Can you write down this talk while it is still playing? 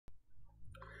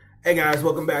Hey guys,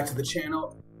 welcome back to the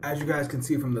channel. As you guys can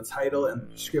see from the title and the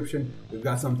description, we've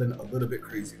got something a little bit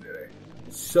crazy today.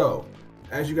 So,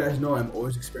 as you guys know, I'm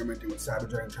always experimenting with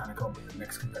Cyberdragon, trying to come up with the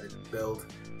next competitive build.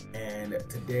 And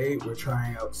today we're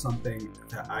trying out something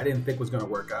that I didn't think was going to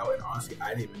work out, and honestly,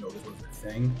 I didn't even know this was a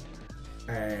thing.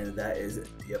 And that is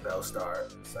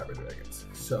Diabellstar Cyberdragons.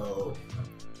 So,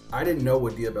 I didn't know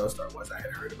what Diabellstar was. I had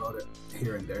heard about it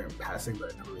here and there in passing,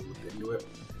 but I never really looked into it.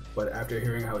 But after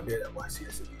hearing how it did at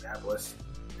YCS in Indianapolis,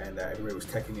 and that everybody was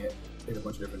teching it in a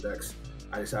bunch of different decks,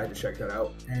 I decided to check that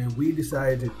out. And we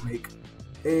decided to make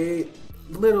a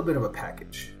little bit of a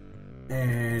package.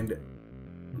 And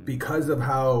because of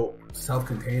how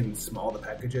self-contained and small the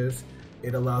package is,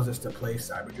 it allows us to play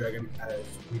Cyberdragon as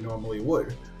we normally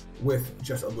would, with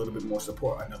just a little bit more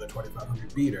support, another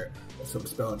 2500 beater, some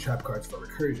spell and trap cards for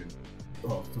recursion.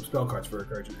 Well, some spell cards for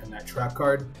recursion, and that trap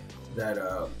card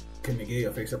that can negate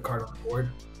a face-up card on the board,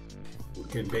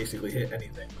 can basically hit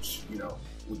anything, which, you know,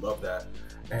 we love that.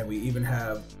 And we even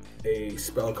have a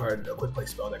spell card, a quick play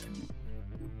spell that can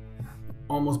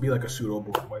almost be like a pseudo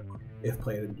board wipe if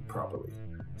played properly.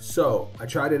 So I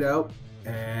tried it out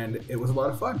and it was a lot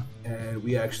of fun, and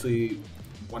we actually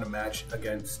won a match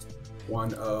against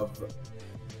one of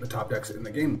the top decks in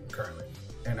the game currently,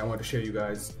 and I wanted to share you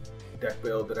guys deck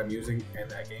build that I'm using and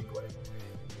that gameplay.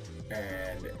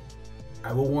 And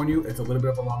I will warn you, it's a little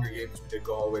bit of a longer game because we did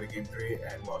go all the way to Game 3,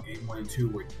 and while Game 1 and 2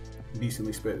 were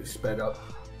decently sped up,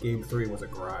 Game 3 was a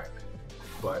grind.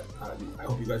 But I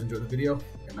hope you guys enjoyed the video.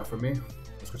 Enough from me.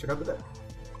 Let's go check out the deck.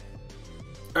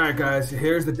 Alright guys,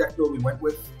 here's the deck build we went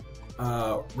with.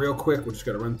 Real quick, we're just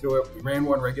going to run through it. We ran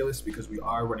one Regulus because we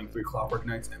are running 3 Clockwork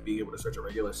Knights, and being able to search a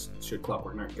Regulus should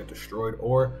Clockwork Knight get destroyed,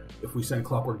 or if we send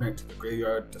Clockwork Knight to the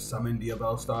graveyard to summon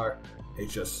Diabellstar,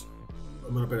 it's just a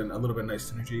little bit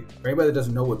nice synergy. For anybody that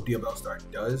doesn't know what Diabellstar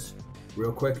does,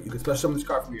 real quick, you can special summon this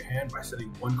card from your hand by sending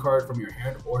one card from your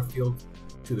hand or field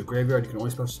to the graveyard. You can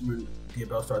only special summon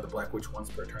Diabellstar the Black Witch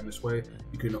once per turn this way.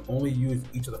 You can only use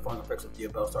each of the following effects of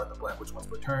Diabellstar the Black Witch once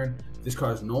per turn. If this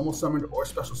card is normal summoned or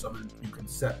special summoned, you can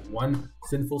set one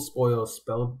Sinful Spoil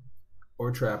spell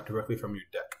or trap directly from your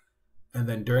deck. And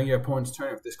then during your opponent's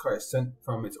turn, if this card is sent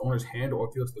from its owner's hand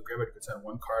or field to the graveyard, you can send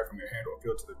one card from your hand or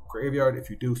field to the graveyard. If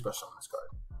you do, special summon this card,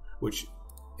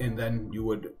 and then you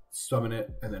would summon it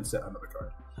and then set another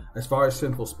card. As far as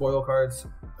Sinful Spoil cards,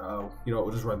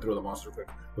 we'll just run through the monsters real quick.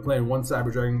 We're playing one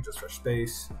Cyberdragon just for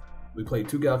space. We played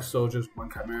 2 Galaxy Soldiers, 1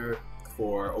 Chimera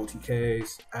for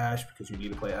OTKs, Ash because you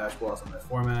need to play Ash Balls on that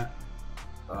format.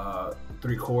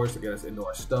 3 cores to get us into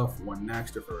our stuff, 1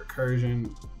 Naxter for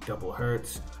recursion, double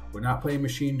hurts. We're not playing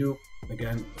Machine Dupe,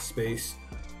 again, space.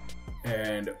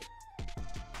 And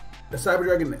the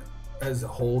Cyberdragon as a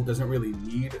whole doesn't really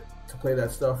need to play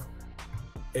that stuff.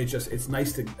 It's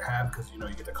nice to have because, you know,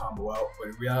 you get the combo out, but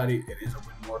in reality, it is a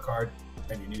win more card,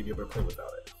 and you need to be able to play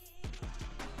without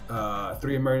it.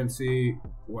 3 emergency,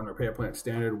 1 repair plant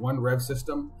standard, 1 rev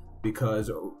system,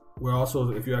 because we're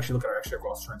also, if you actually look at our extra, we're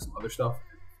also trying some other stuff.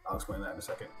 I'll explain that in a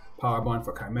second. Power Bond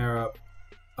for Chimera.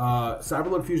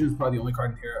 Cyberload Fusion is probably the only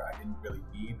card in here I didn't really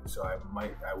need, so I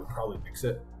would probably mix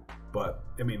it. But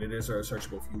I mean, it is a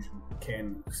searchable fusion,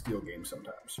 can steal games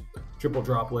sometimes. Triple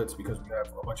Droplets because we have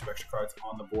a bunch of extra cards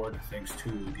on the board thanks to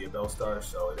Diabellstar,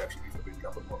 so it actually makes the big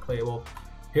droplet more playable.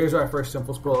 Here's our first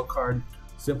Simple Spoil card.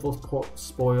 Simple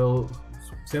Spoils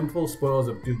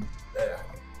of Doom.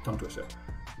 Tongue twister.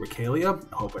 Regalia?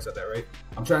 I hope I said that right.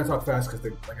 I'm trying to talk fast because,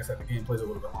 like I said, the game plays a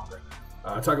little bit longer.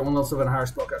 Target 1 level 7 higher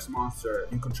spellcast monster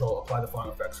you control, apply the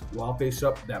following effects. While face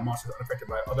up, that monster is unaffected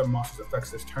by other monsters' effects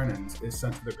this turn and is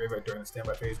sent to the graveyard during the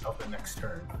standby phase of the next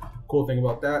turn. Cool thing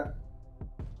about that,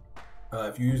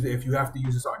 if you have to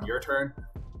use this on your turn,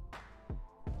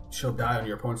 she'll die on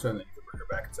your opponent's turn, then you can bring her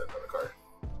back and set another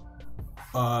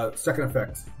card. Second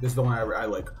effect, this is the one I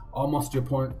like. All monsters your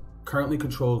opponent currently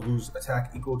controls lose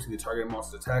attack equal to the target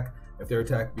monster's attack. If their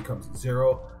attack becomes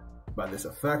 0, by this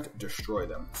effect, destroy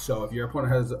them. So if your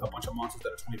opponent has a bunch of monsters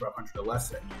that are 2500 or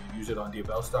less and you use it on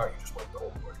Diabellstar, you just wipe the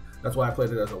whole board. That's why I played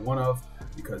it as a 1-of,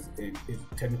 because it is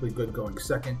technically good going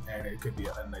second, and it could be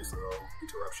a nice little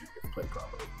interruption if played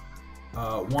properly.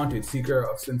 Wanted, Seeker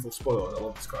of Sinful Spoils. I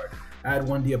love this card. Add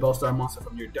 1 Diabellstar monster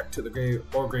from your deck to the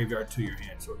graveyard to your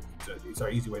hand. So it's our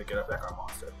easy way to get back our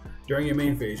monster. During your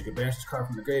main phase, you can banish this card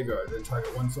from the graveyard, then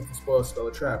target 1 Sinful Spoils spell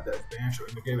or trap that is banished or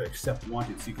in the graveyard except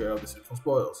Wanted, Seeker of the Sinful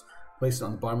Spoils. Place it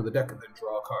on the bottom of the deck and then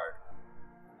draw a card.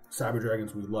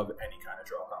 Cyberdragons, we love any kind of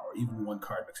draw power. Even 1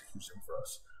 card makes a huge thing for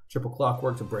us. Triple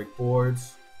Clockwork to break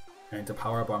boards and to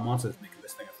power up our monsters, making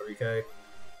this thing a 3k.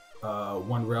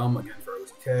 1 Realm, again for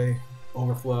OTK.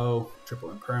 Overflow, triple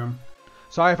Imperm.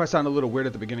 Sorry if I sound a little weird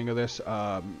at the beginning of this.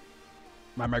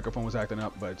 My microphone was acting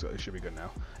up, but it should be good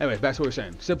now. Anyway, back to what we were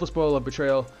saying. Simple Spoil of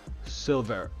Betrayal,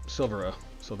 Silvera.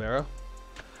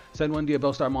 Send one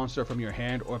Diabellstar monster from your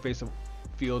hand or face of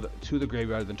field to the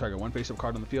graveyard, then target one face-up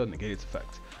card on the field and negate its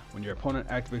effect. When your opponent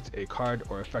activates a card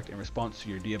or effect in response to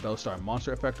your Diabellstar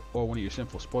monster effect or one of your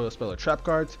Simple Spoil spell or trap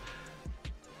cards,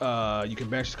 you can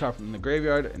banish this card from the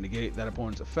graveyard and negate that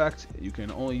opponent's effect. You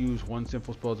can only use one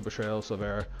Simple Spoil of Betrayal,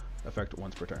 Silvera effect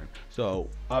once per turn. So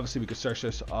obviously we could search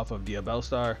this off of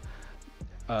Diabellstar.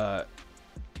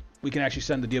 We can actually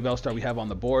send the Diabellstar we have on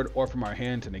the board or from our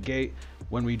hand to negate.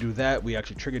 When we do that, we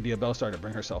actually trigger Diabellstar to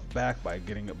bring herself back by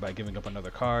giving up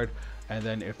another card. And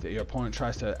then if your opponent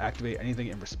tries to activate anything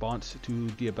in response to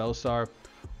Diabellstar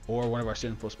or one of our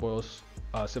Simple Spoil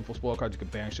cards, you can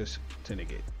banish this to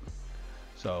negate.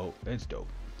 So it's dope.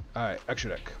 All right,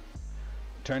 extra deck: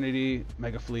 Eternity,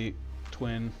 Mega Fleet,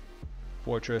 Twin,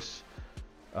 Fortress,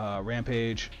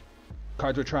 Rampage.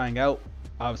 Cards we're trying out,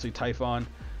 obviously Typhon.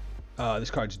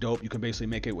 This card's dope. You can basically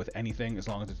make it with anything as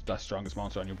long as it's the strongest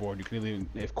monster on your board. You can even,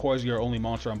 if Core is your only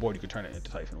monster on board, you can turn it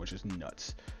into Typhon, which is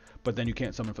nuts. But then you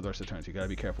can't summon for the rest of the turn, so you gotta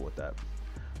be careful with that.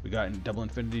 We got Double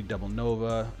Infinity, Double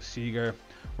Nova, Seeger.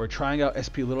 We're trying out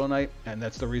SP Little Knight, and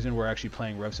that's the reason we're actually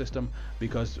playing Rev System,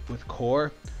 because with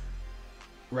Core,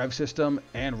 Rev System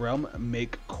and Realm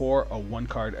make Core a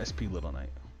 1-card SP Little Knight.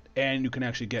 And you can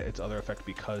actually get its other effect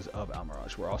because of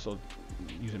Almirage. We're also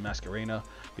using Masquerena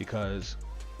because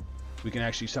we can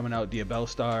actually summon out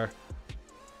Diabellstar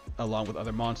along with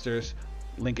other monsters,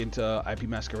 link into IP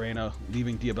Masquerena,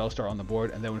 leaving Diabellstar on the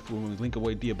board, and then when we link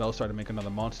away Diabellstar to make another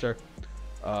monster,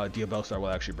 Diabellstar will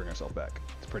actually bring herself back.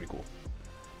 It's pretty cool.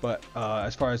 But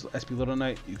as far as SP Little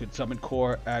Knight, you could summon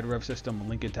Core, add Rev System,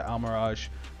 link into Almirage,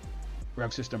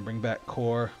 Rev System, bring back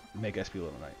Core, make SP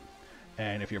Little Knight.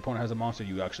 And if your opponent has a monster,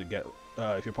 you actually get,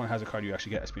 if your opponent has a card, you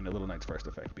actually get SP Little Knight's first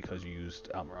effect because you used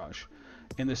Almirage.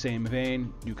 In the same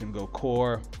vein, you can go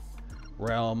Core,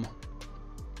 Realm,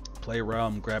 play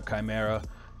Realm, grab Chimera.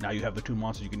 Now you have the 2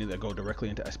 monsters. You can either go directly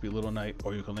into SP Little Knight,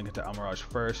 or you can link it to Almirage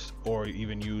first, or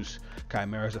even use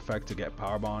Chimera's effect to get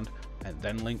Power Bond and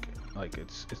then link. Like,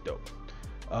 it's dope.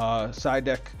 Side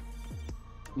deck: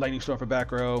 Lightning Storm for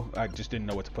back row. I just didn't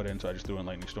know what to put in, so I just threw in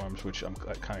Lightning Storms, which I'm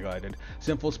kind of glad I did.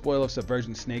 Simple Spoil of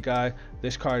Subversion Snake Eye.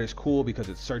 This card is cool because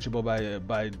it's searchable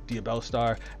by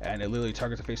Diabellstar, and it literally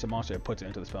targets a face of monster and puts it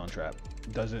into the spell and trap.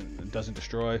 Doesn't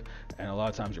destroy, and a lot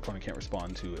of times your opponent can't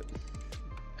respond to it.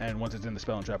 And once it's in the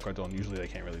spell and trap card zone, usually they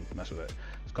can't really mess with it.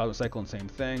 It's Cosmic Cyclone, same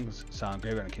thing. Silent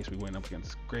Graveyard in case we win up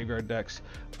against graveyard decks.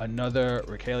 Another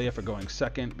Regalia for going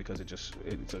second because it's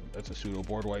a pseudo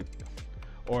board wipe,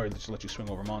 or just let you swing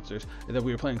over monsters. And then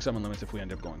we were playing summon limits if we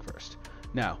end up going first.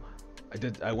 Now,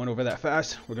 I went over that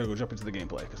fast. We're gonna go jump into the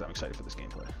gameplay because I'm excited for this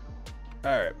gameplay.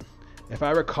 All right, if I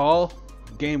recall,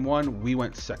 game 1 we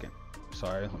went second.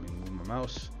 Sorry, let me move my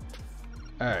mouse.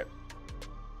 All right.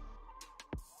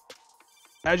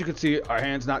 As you can see, our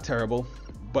hand's not terrible,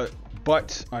 but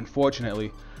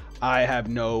unfortunately, I have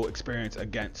no experience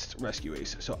against Rescue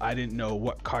Ace, so I didn't know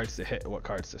what cards to hit and what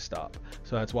cards to stop.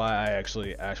 So that's why I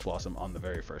actually Ash Blossom on the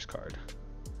very first card.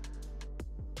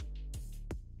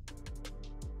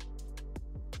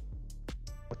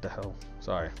 What the hell?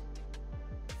 Sorry.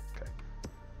 Okay.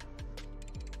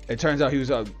 It turns out he was,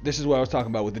 this is what I was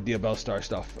talking about with the Diabellstar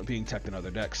stuff, being teched in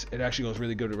other decks. It actually goes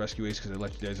really good to Rescue Ace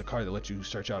because there's a card that lets you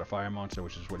search out a fire monster,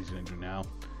 which is what he's going to do now.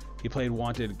 He played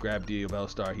Wanted, grabbed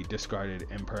Diabellstar, he discarded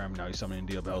Imperm, now he's summoning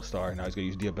Diabellstar, now he's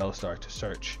going to use Diabellstar to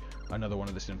search another one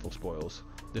of the Sinful Spoils.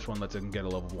 This one lets him get a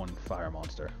level 1 fire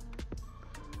monster.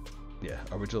 Yeah,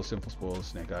 original Sinful Spoils,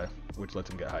 Snake Eye, which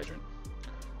lets him get Hydrant.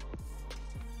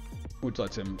 Which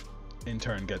lets him, in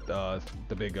turn, get the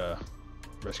big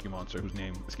rescue monster whose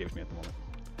name escapes me at the moment.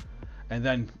 And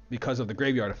then, because of the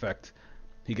graveyard effect,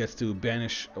 he gets to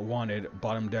banish Wanted,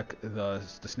 bottom deck the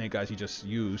Snake Eyes he just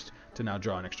used to now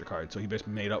draw an extra card. So he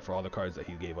basically made up for all the cards that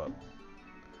he gave up.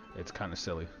 It's kind of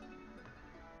silly.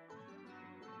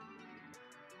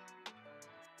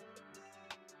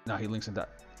 Now he links into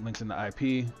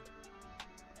IP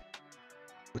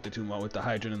with the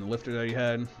Hydrant and the Lifter that he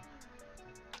had,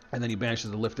 and then he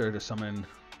banishes the Lifter to summon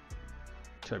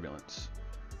Turbulence.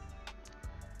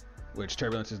 Which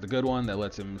Turbulence is the good one that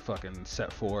lets him fucking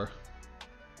set 4.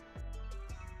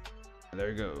 There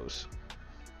he goes.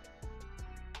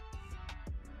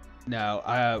 Now,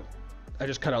 I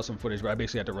just cut out some footage, but I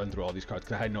basically had to run through all these cards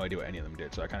because I had no idea what any of them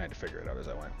did, so I kind of had to figure it out as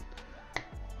I went.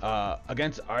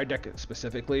 Against our deck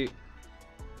specifically,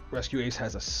 Rescue Ace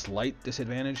has a slight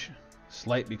disadvantage.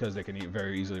 Slight because they can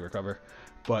very easily recover,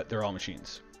 but they're all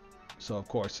machines. So, of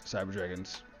course, Cyber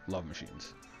Dragons love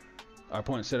machines. Our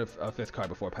opponent set a 5th card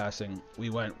before passing. We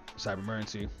went Cyber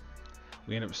Emergency.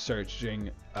 we end up searching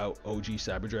out OG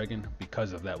Cyber Dragon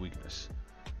because of that weakness.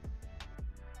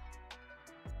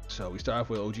 So we start off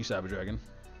with OG Cyber Dragon,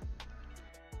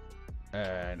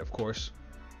 and of course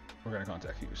we're going to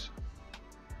contact Fuse.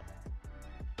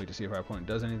 Wait to see if our opponent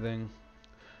does anything.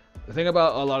 The thing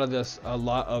about a lot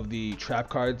of the trap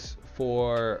cards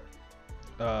for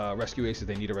Rescue Ace is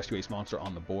they need a Rescue Ace monster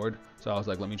on the board. So I was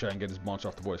like, let me try and get this monster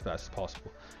off the board as fast as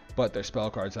possible. But their spell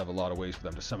cards have a lot of ways for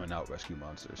them to summon out rescue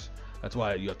monsters. That's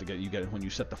why you have to get when you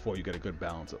set the 4, you get a good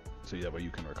balance so that way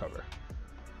you can recover.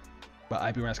 But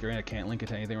IP Masquerena can't link it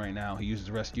to anything right now. He uses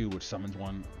Rescue, which summons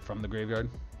one from the graveyard.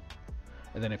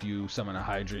 And then if you summon a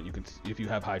Hydrant, if you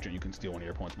have Hydrant, you can steal one of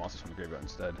your opponent's monsters from the graveyard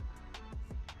instead.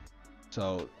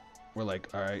 So we're like,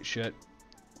 all right, shit.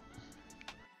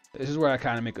 This is where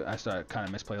I start kind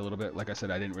of misplay a little bit. Like I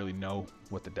said, I didn't really know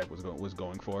what the deck was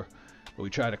going for. But we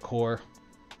try to core.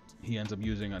 He ends up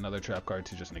using another trap card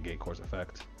to just negate core's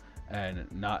effect, and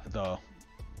not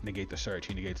negate the search.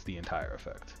 He negates the entire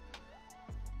effect.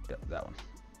 Yep, that one.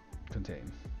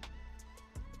 Contain.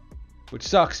 Which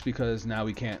sucks because now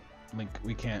we can't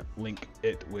link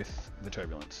it with the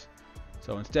Turbulence.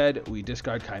 So instead, we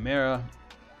discard Chimera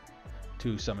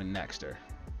to summon Naxter.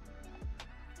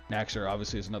 Naxter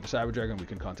obviously is another Cyber Dragon. We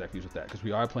can contact Fuse with that because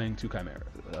we are playing 2 Chimera,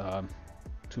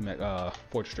 2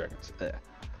 Fortress Dragons.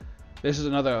 This is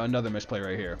another misplay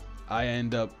right here. I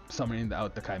end up summoning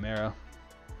out the Chimera.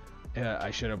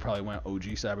 I should have probably went OG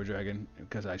Cyber Dragon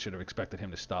because I should have expected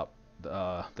him to stop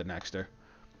the Naxter.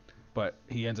 But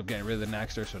he ends up getting rid of the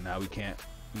Naxter, so now we can't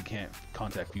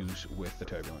contact Fuse with the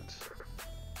Turbulence.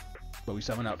 But we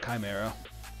summon out Chimera.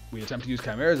 We attempt to use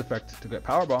Chimera's effect to get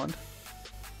Power Bond.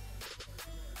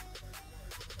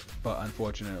 But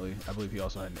unfortunately, I believe he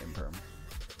also had an Imperm.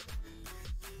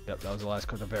 Yep, that was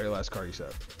the very last card he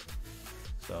set.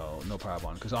 So no Power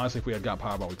Bond. Because honestly, if we had got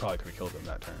Power Bond, we probably could have killed him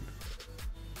that turn.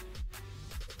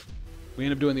 We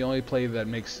end up doing the only play that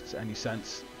makes any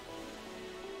sense.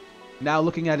 Now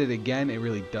looking at it again, it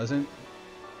really doesn't.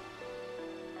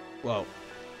 Well,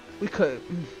 we could.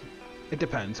 It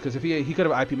depends, because if he could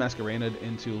have IP Masqueraded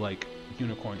into like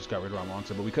Unicorn, just got rid of our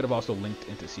monster, but we could have also linked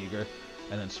into Seeger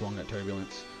and then swung at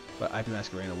Turbulence. But IP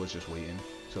Masquerena was just waiting,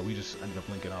 so we just ended up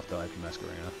linking off the IP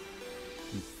Masquerena.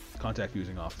 Contact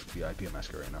Fusing off the IP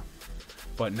Masquerena.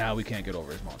 But now we can't get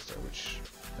over his monster, which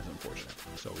is unfortunate.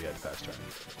 So we had to pass turn.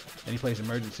 Then he plays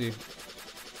Emergency,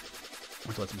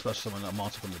 which lets him special summon a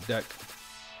monster from the deck.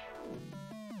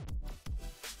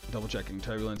 Double checking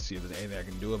Turbulence, see if there's anything I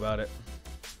can do about it.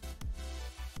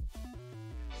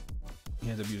 He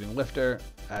ends up using Lifter,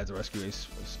 adds a Rescue Ace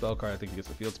spell card. I think he gets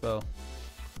the field spell.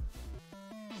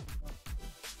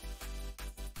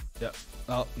 Yep.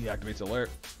 Oh, he activates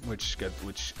Alert, which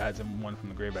adds him 1 from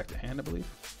the grave back to hand, I believe.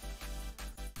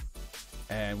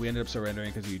 And we ended up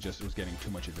surrendering because he just was getting too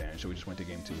much advantage, so we just went to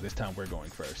game 2. This time we're going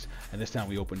first, and this time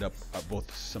we opened up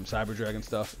both some Cyber Dragon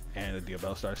stuff and the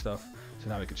Diabellstar stuff, so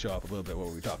now we can show off a little bit what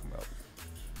we were talking about.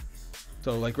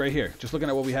 So like right here, just looking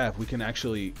at what we have, we could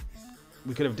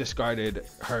have discarded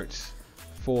Hertz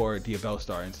for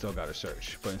Diabellstar and still got a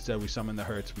search, but instead we summon the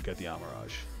Hertz, we get the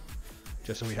Amirage.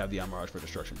 Just so we have the Amirage for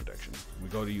destruction protection. We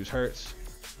go to use Hertz,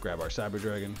 grab our Cyber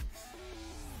Dragon,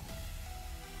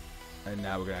 and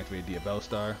now we're going to activate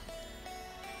Diabellstar.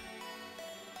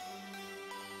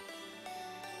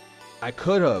 I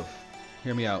could have,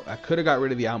 hear me out, I could have got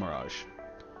rid of the Amirage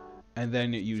and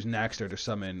then use Naxter to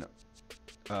summon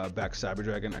back Cyber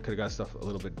Dragon. I could have got stuff a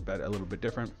little bit better, a little bit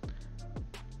different.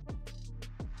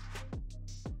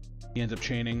 He ends up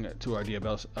chaining to our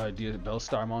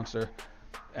Diabellstar monster,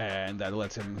 and that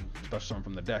lets him special summon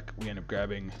from the deck. We end up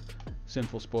grabbing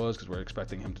Sinful Spoils because we're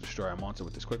expecting him to destroy our monster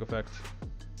with this quick effect.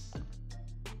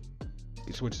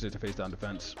 He switches it to face down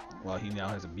defense while he now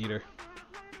has a meter.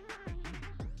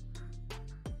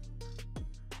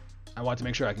 I want to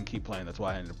make sure I can keep playing, that's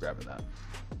why I ended up grabbing that.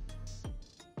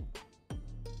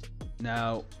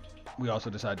 Now, we also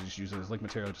decided to just use it as link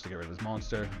material just to get rid of this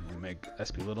monster. We make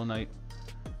SP Little Knight.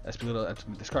 SP Little,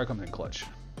 this card comes in clutch.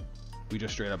 We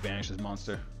just straight up banish this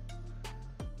monster.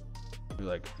 We're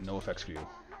like, no effects for you.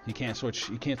 He can't switch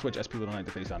SP Little Knight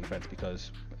to face down defense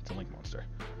because it's a link monster.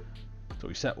 So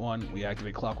we set 1, we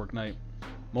activate Clockwork Knight.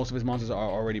 Most of his monsters are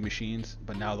already machines,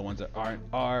 but now the ones that aren't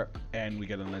are, and we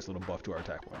get a nice little buff to our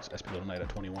attack points. SP Little Knight at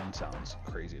 21 sounds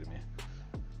crazy to me.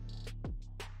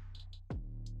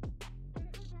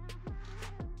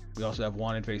 We also have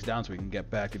Wanted face down so we can get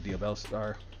back at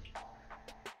Diabellstar.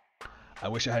 I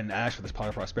wish I had an Ash for this Pot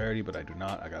of Prosperity, but I do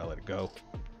not. I gotta let it go.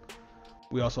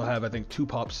 We also have, I think, 2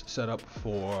 pops set up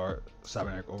for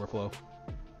Cybernetic Overflow.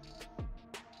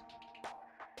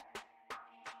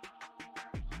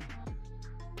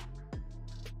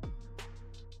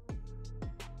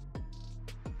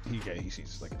 he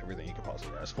sees like everything he could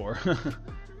possibly ask for.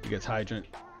 He gets Hydrant,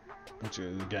 which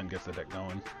again gets the deck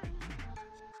going.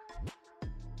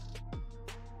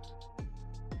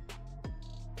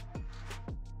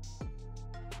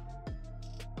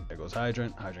 There goes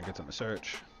Hydrant. Hydrant gets on the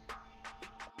search.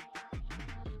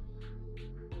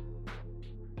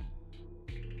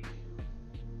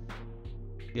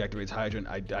 He activates Hydrant.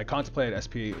 I contemplated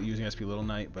using SP Little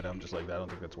Knight, but I'm just like, I don't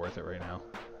think that's worth it right now.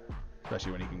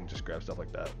 Especially when he can just grab stuff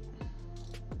like that.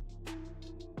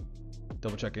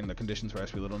 Double checking the conditions for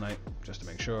SP Little Knight, just to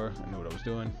make sure I knew what I was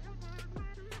doing.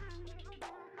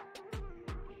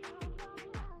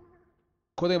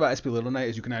 Cool thing about SP Little Knight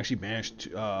is you can actually banish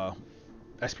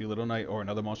SP Little Knight or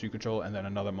another monster you control, and then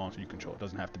another monster you control. It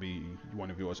doesn't have to be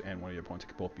one of yours and one of your opponents. It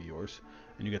can both be yours.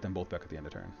 And you get them both back at the end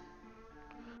of turn.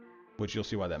 Which you'll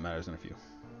see why that matters in a few.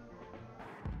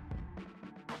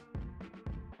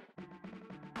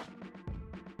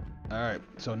 Alright,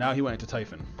 so now he went into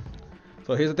Typhon.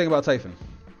 So here's the thing about Typhon.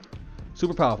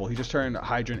 Super powerful. He just turned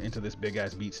Hydrant into this big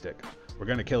ass beat stick. We're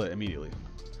gonna kill it immediately.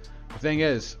 The thing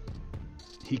is,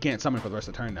 he can't summon for the rest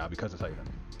of the turn now because of Typhon.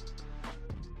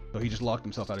 So he just locked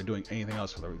himself out of doing anything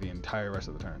else for the entire rest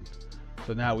of the turn.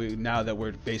 So now that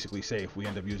we're basically safe, we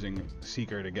end up using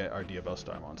Seeker to get our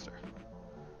Diabellstar monster.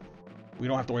 We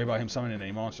don't have to worry about him summoning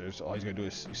any monsters. All he's gonna do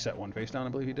is set one face down, I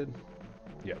believe he did.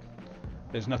 Yeah.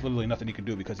 There's literally nothing he can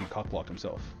do because he cock-blocked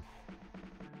himself.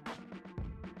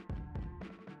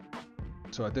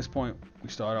 So at this point, we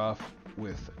start off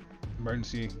with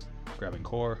Emergency, grabbing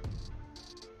Core.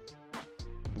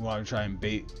 We want to try and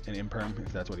bait an Imperm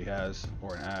if that's what he has,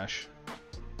 or an Ash.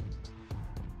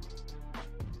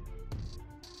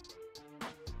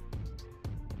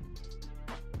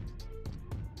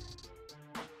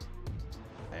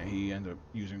 And he ends up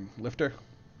using Lifter.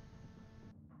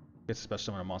 Gets a special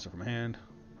summon a monster from hand.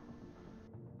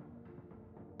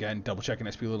 Again, double checking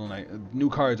SP Little Knight. New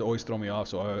cards always throw me off,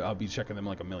 so I'll be checking them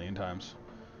like a million times.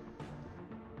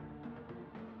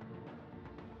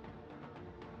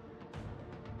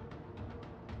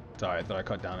 Sorry, I thought I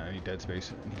cut down any dead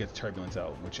space. And he gets Turbulence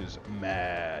out, which is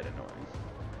mad annoying.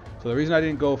 So the reason I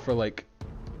didn't go for like,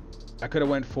 I could have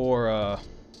went for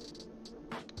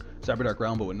Cyber Dark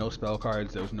Realm, but with no spell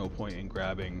cards, there was no point in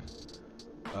grabbing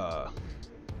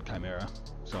Chimera.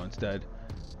 So instead,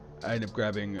 I ended up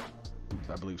grabbing,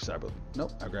 I believe,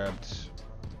 I grabbed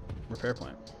Repair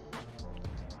Plant.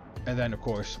 And then, of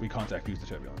course, we contact fuse the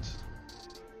Turbulence.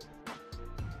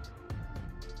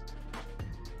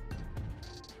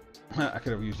 I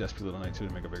could have used SP Little Knight too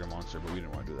to make a bigger monster, but we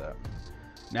didn't want to do that.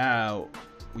 Now,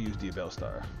 we use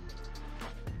Diabellstar.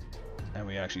 And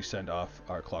we actually send off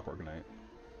our Clockwork Knight.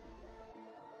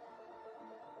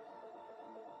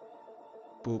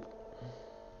 Boop.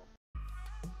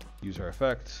 Use her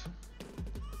effect.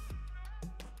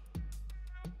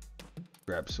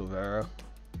 Grab Silvera.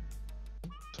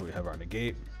 So we have our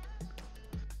negate.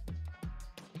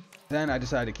 Then I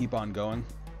decided to keep on going.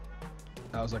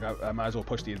 I was like, I might as well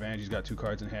push the advantage. He's got 2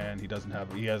 cards in hand. He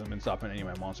hasn't been stopping any of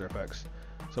my monster effects.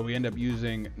 So we end up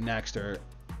using Repair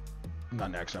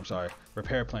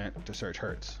Plant to search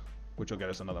Hurts, which will get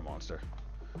us another monster.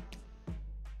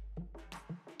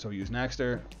 So we use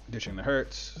Naxter, ditching the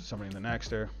Hurts, summoning the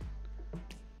Naxter.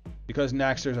 Because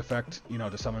Naxter's effect,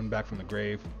 to summon back from the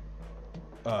grave,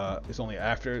 is only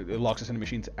after, it locks us into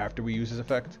machines after we use his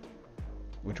effect,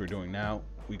 which we're doing now.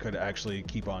 We could actually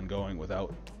keep on going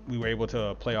without, we were able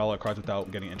to play all our cards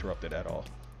without getting interrupted at all.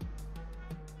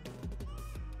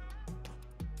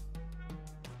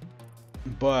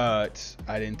 But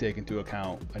I didn't take into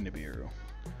account a Nibiru.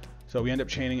 So we end up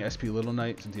chaining SP Little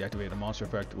Knight since he activated a monster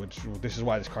effect, which this is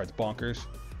why this card's bonkers.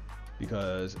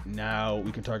 Because now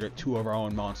we can target 2 of our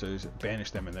own monsters, banish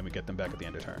them, and then we get them back at the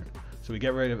end of turn. So we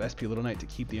get rid of SP Little Knight to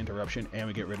keep the interruption, and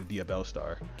we get rid of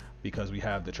Diabellstar because we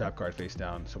have the trap card face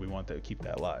down, so we want to keep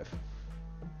that live.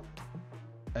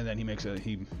 And then he makes a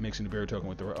Nibiru token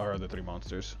with our other 3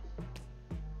 monsters,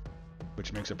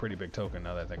 which makes a pretty big token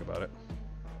now that I think about it.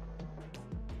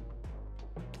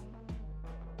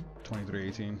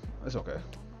 2318. That's okay.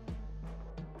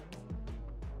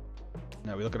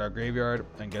 Now we look at our graveyard,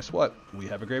 and guess what? We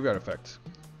have a graveyard effect.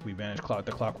 We banish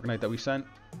the Clockwork Knight that we sent,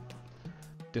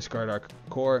 discard our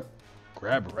core,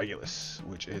 grab Regulus,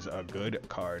 which is a good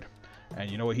card. And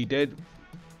you know what he did?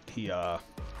 He, if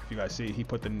you guys see, he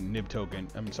put the Nib token,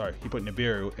 he put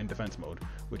Nibiru in defense mode,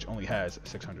 which only has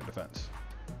 600 defense.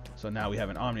 So now we have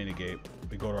an Omni Negate,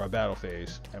 we go to our battle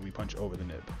phase, and we punch over the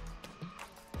Nib.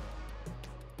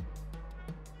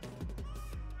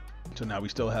 So now we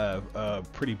still have a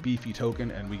pretty beefy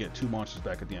token, and we get 2 monsters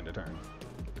back at the end of turn.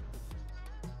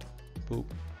 Boop.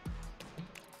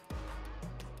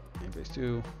 phase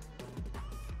 2.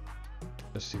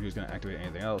 Just to see who's going to activate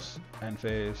anything else. End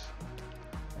phase.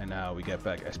 And now we get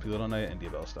back SP Little Knight and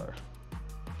Diabellstar.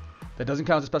 That doesn't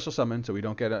count as a special summon, so we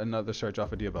don't get another search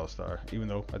off of Diabellstar, even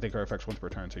though I think her effect's once per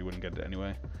turn, so you wouldn't get it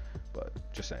anyway.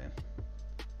 But just saying.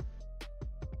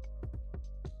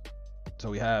 So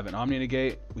we have an Omni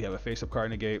negate, we have a face-up card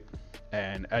negate,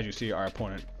 and as you see, our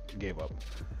opponent gave up.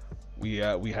 We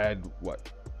had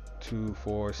what, 2,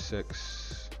 4,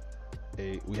 6,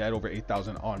 8. We had over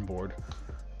 8,000 on board.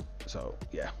 So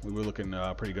yeah, we were looking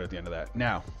pretty good at the end of that.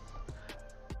 Now,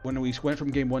 when we went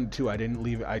from game 1 to 2, I didn't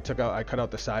leave. I cut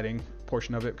out the siding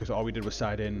portion of it because all we did was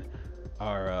side in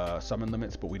our summon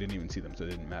limits, but we didn't even see them, so it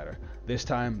didn't matter. This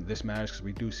time, this matters because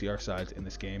we do see our sides in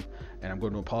this game, and I'm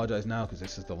going to apologize now because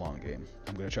this is the long game.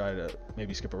 I'm going to try to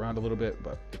maybe skip around a little bit,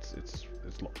 but it's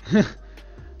long.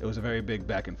 It was a very big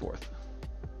back and forth.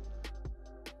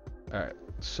 All right,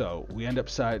 so we end up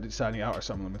siding out our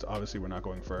summon limits. Obviously, we're not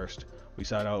going first. We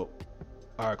side out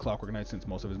our Clockwork Knight since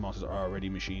most of his monsters are already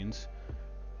machines.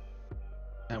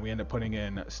 And we end up putting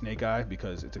in Snake Eye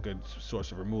because it's a good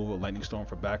source of removal. Lightning Storm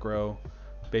for back row.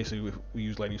 Basically, if we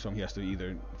use Lightning Storm, he has to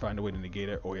either find a way to negate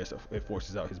it, or it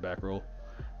forces out his back row.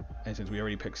 And since we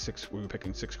already picked 6, we were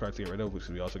picking 6 cards to get rid of, because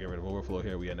we also get rid of Overflow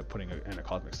here, we end up putting in a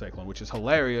Cosmic Cyclone, which is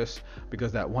hilarious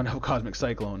because that 1-out Cosmic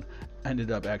Cyclone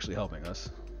ended up actually helping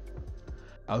us.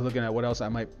 I was looking at what else I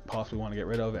might possibly want to get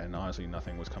rid of, and honestly,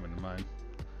 nothing was coming to mind.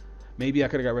 Maybe I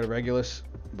could have got rid of Regulus,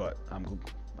 but I'm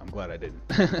glad I didn't.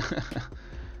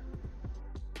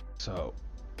 So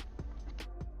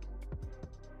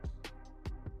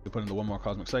we put in the 1 more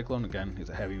Cosmic Cyclone. Again,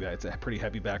 it's a pretty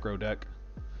heavy back row deck.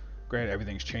 Granted,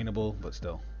 everything's chainable, but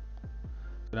still.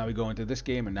 So now we go into this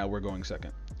game, and now we're going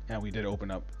second. And we did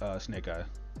open up Snake Eye.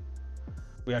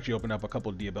 We actually opened up a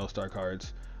couple of Diabellstar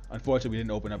cards. Unfortunately, we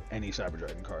didn't open up any Cyber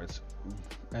Dragon cards.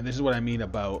 And this is what I mean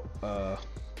about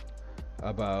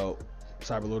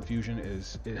Cyberload Fusion,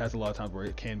 is it has a lot of times where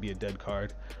it can be a dead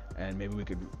card, and maybe we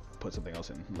could put something else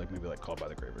in, like maybe like Called by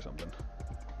the Grave or something.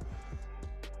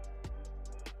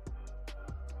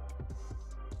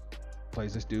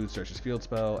 Plays this dude, searches field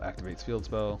spell, activates field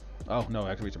spell. Oh no,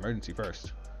 activates emergency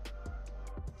first.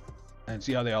 And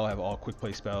see how they all have all quick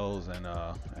play spells and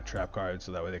trap cards,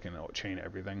 so that way they can chain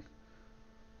everything.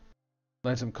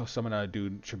 Lets him summon a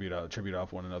dude, tribute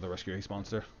off one another rescue ace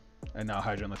monster, and now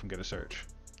Hydrant lets him get a search.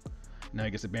 Now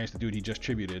he gets to banish the dude he just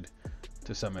tributed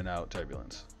to summon out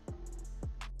Turbulence.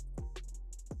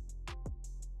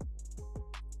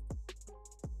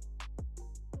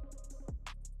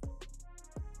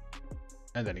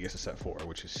 And then he gets to set 4,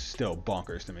 which is still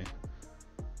bonkers to me.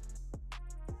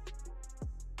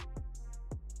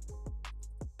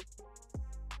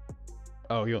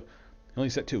 Oh, he only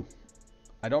set 2.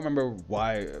 I don't remember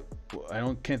why.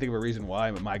 Can't think of a reason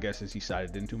why, but my guess is he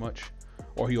sided in too much,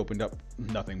 or he opened up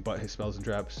nothing but his spells and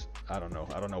traps. I don't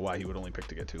know why he would only pick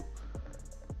to get 2.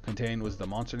 Contain was the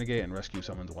monster negate, and rescue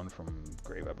summons 1 from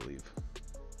grave, I believe.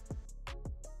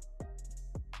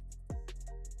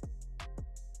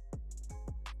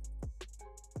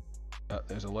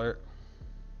 There's alert,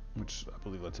 which I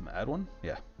believe lets him add 1.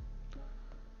 Yeah.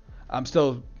 I'm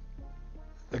still,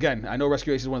 again, I know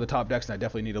Rescue Ace is one of the top decks, and I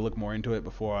definitely need to look more into it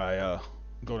before I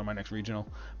go to my next regional.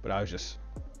 But I was just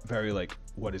very like,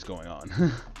 what is going on?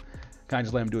 Kind of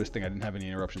just let him do his thing. I didn't have any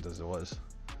interruptions as it was.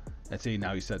 Let's see,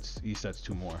 now he sets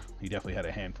 2 more. He definitely had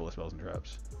a handful of spells and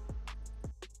traps.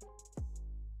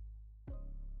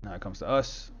 Now it comes to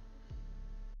us.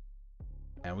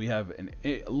 And we have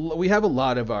a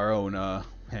lot of our own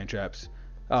hand traps.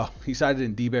 Oh, he sided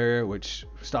in D-Barrier, which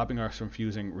stopping us from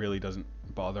fusing really doesn't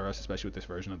bother us, especially with this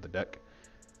version of the deck.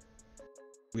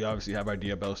 We obviously have our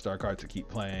Diabellstar card to keep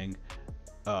playing.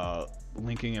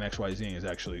 Linking and XYZing is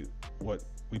actually what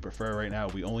we prefer right now.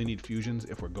 We only need fusions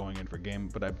if we're going in for game,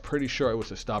 but I'm pretty sure it was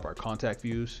to stop our contact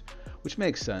fuse, which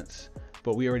makes sense.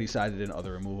 But we already sided in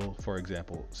other removal, for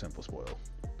example, Simple Spoil.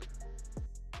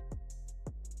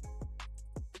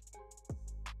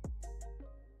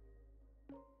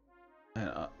 And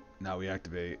now we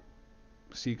activate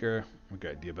Seeker. We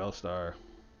got Diabellstar.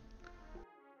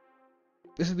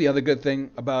 This is the other good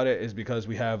thing about it, is because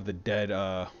we have the dead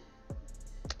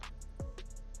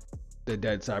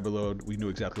Cyberload. We knew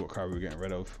exactly what card we were getting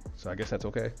rid of, so I guess that's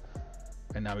okay.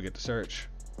 And now we get to search.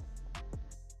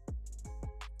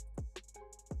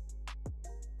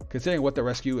 Considering what the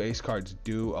Rescue Ace cards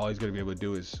do, all he's going to be able to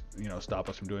do is, you know, stop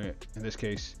us from doing it. In this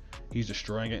case, he's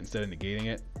destroying it instead of negating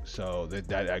it, so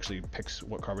that actually picks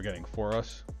what card we're getting for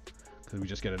us, because we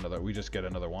just get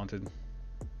another wanted.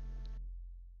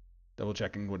 Double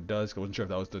checking what it does. I wasn't sure if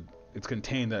that was it's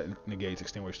contained that negates,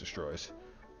 extinguish, destroys.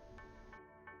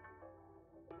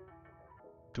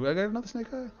 Do I get another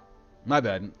snake eye? My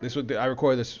bad. I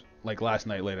recorded this like last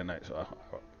night, late at night, so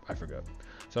I forgot.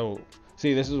 So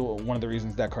see, this is one of the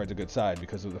reasons that card's a good side,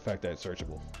 because of the fact that it's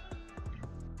searchable.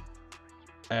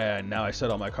 And now I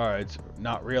set all my cards,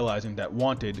 not realizing that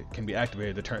wanted can be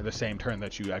activated the same turn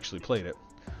that you actually played it.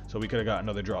 So we could have got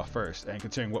another draw first. And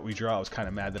considering what we draw, I was kind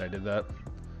of mad that I did that,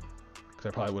 because I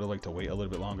probably would have liked to wait a little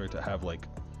bit longer to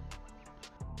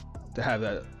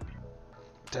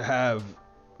have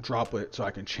droplet so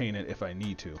I can chain it if I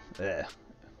need to. I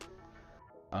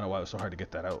don't know why it was so hard to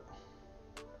get that out.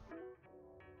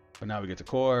 But now we get to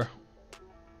core.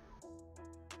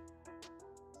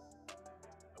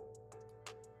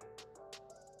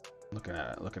 Looking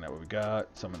at what we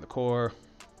got. Some in the core.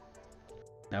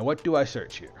 Now what do I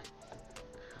search here?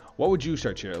 What would you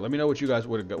search here? Let me know what you guys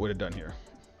would have done here.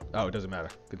 Oh, it doesn't matter.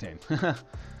 Contain.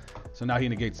 So now he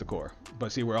negates the core.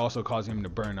 But see, we're also causing him to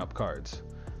burn up cards,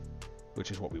 which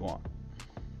is what we want.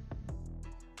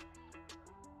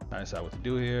 I decide what to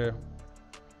do here.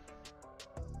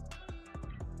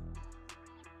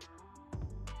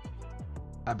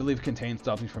 I believe contain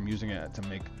stops me from using it to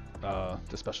make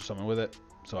the special summon with it,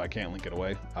 so I can't link it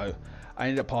away. I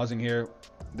ended up pausing here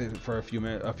for a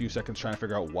few seconds trying to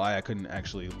figure out why I couldn't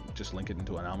actually just link it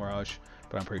into an Almirage,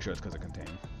 but I'm pretty sure it's because of contain.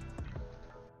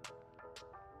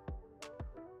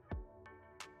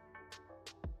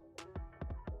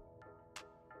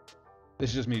 This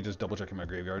is just me just double checking my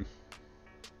graveyard.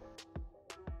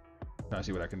 Trying to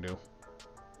see what I can do.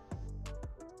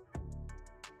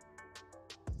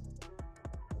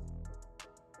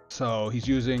 So he's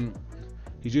using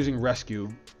rescue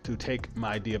to take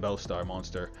my Diabellstar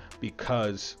monster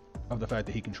because of the fact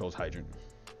that he controls Hydrant.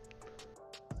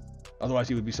 Otherwise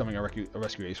he would be summoning a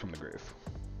rescue ace from the grave.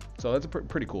 So that's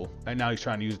pretty cool. And now he's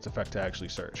trying to use its effect to actually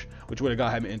search, which would have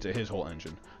got him into his whole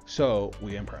engine. So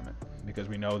we imperm it, because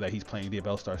we know that he's playing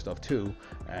Diabellstar stuff too,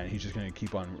 and he's just going to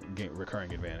keep on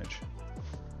recurring advantage.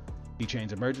 He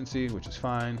chains emergency, which is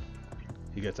fine.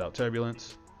 He gets out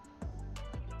turbulence.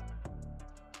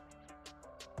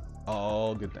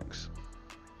 All good things.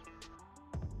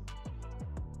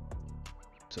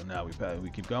 So now we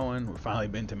keep going. We're finally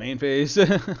been to main phase.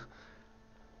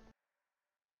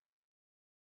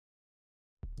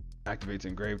 Activates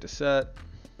engrave to set,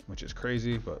 which is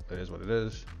crazy, but it is what it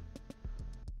is.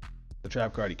 The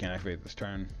trap card he can't activate this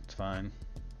turn. It's fine.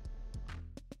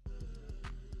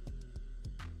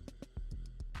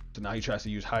 So now he tries to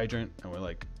use Hydrant, and we're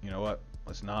like, you know what?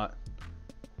 Let's not.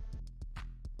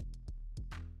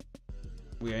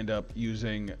 We end up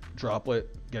using Droplet,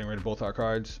 getting rid of both our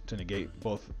cards to negate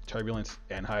both Turbulence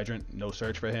and Hydrant. No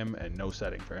search for him and no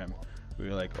setting for him. We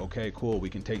were like, okay, cool. We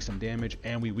can take some damage,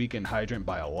 and we weaken Hydrant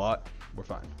by a lot. We're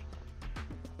fine.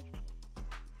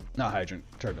 Not Hydrant,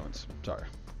 Turbulence. Sorry.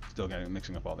 Still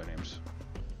mixing up all their names.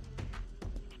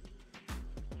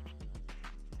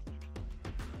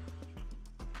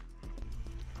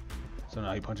 So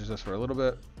now he punches us for a little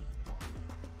bit.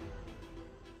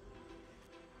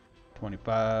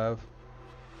 25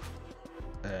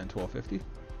 and 1250.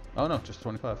 Oh no, just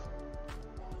 25.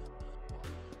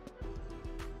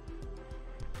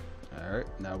 All right,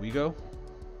 now we go.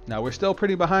 Now we're still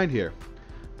pretty behind here,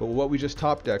 but what we just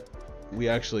top decked, we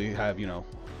actually have, you know,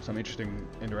 some interesting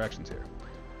interactions here.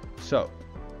 So,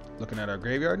 looking at our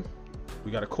graveyard,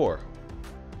 we got a core.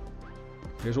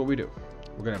 Here's what we do.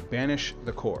 We're gonna banish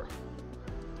the core.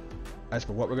 As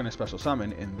for what we're gonna special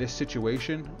summon in this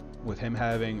situation, with him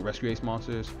having rescue ace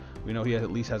monsters, we know he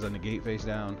at least has a negate face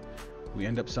down. We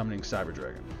end up summoning Cyber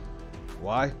Dragon.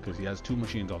 Why? Because he has two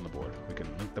machines on the board. We can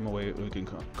link them away, we can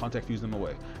contact fuse them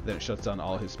away. Then it shuts down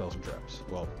all his spells and traps.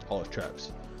 Well, all his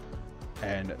traps.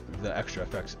 And the extra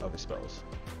effects of his spells.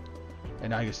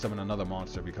 And now he can summon another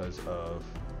monster because of...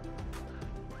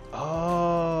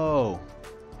 Oh!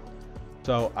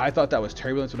 So I thought that was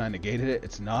Turbulence when I negated it.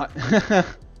 It's not.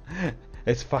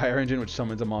 It's Fire Engine, which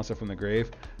summons a monster from the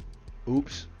grave.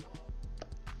 Oops.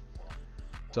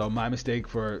 So my mistake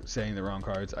for saying the wrong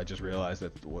cards. I just realized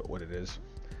that what it is.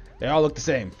 They all look the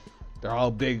same. They're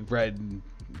all big, red, and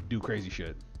do crazy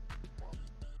shit.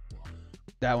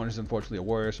 That one is unfortunately a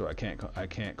warrior, so I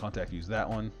can't contact fuse that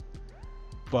one.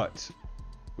 But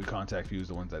we contact fuse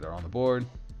the ones that are on the board.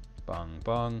 Bang,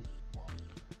 bang.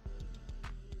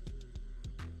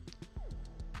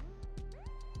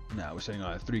 Now we're sitting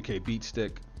on a 3k beat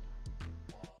stick.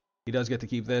 He does get to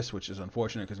keep this, which is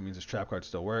unfortunate because it means his trap card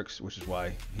still works, which is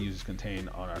why he uses contain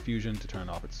on our fusion to turn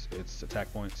off its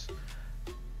attack points.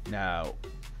 Now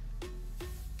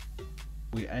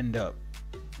we end up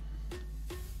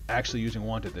actually using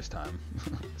wanted this time,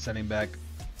 sending back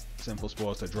simple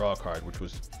spoils to draw a card, which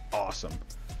was awesome.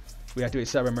 We activate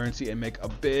Cyber Emergency and make a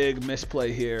big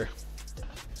misplay here.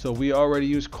 So we already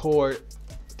used core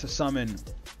to summon.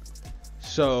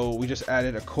 So we just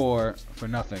added a core for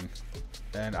nothing.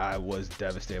 And I was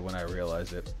devastated when I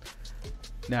realized it.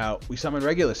 Now, we summon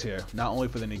Regulus here, not only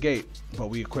for the negate, but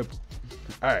we equip...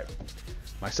 Alright,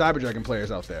 my Cyber Dragon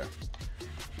players out there.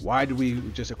 Why did we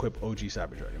just equip OG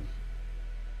Cyber Dragon?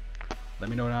 Let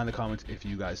me know down in the comments if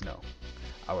you guys know.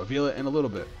 I'll reveal it in a little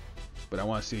bit, but I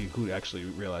want to see who actually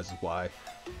realizes why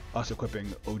us equipping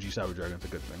OG Cyber Dragon is a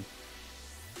good thing.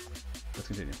 Let's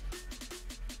continue.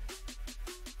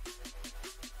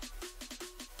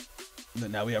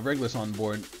 Now we have Regulus on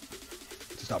board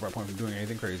to stop our opponent from doing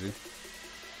anything crazy.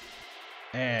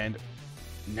 And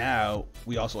now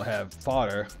we also have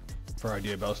fodder for our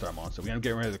Diabellstar monster. We end up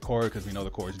getting rid of the core because we know the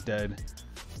core is dead.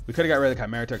 We could have got rid of the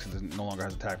Chimera Tech since it no longer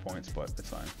has attack points, but it's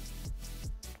fine.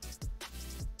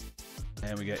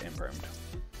 And we get impermed.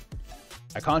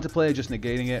 I contemplated just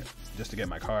negating it just to get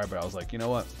my card, but I was like, you know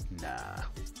what? Nah.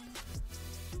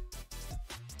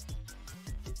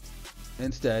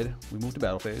 Instead, we move to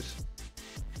battle phase.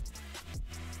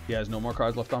 He has no more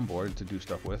cards left on board to do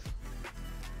stuff with.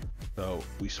 So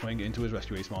we swing into his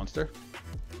Rescue Ace monster.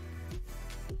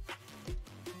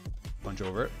 Punch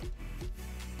over it.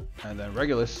 And then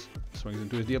Regulus swings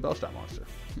into his Diabellstar monster.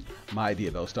 My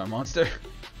Diabellstar monster.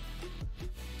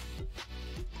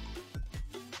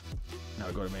 Now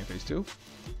we go to main phase 2.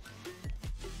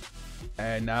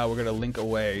 And now we're going to link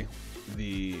away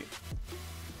the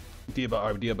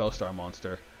our Diabellstar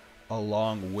monster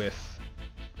along with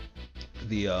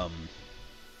the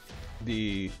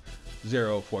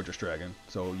Zero Fortress Dragon,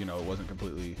 so you know it wasn't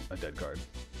completely a dead card.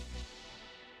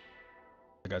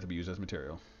 It got to be used as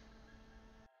material.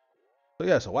 So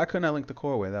yeah, so why couldn't I link the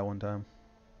core away that one time?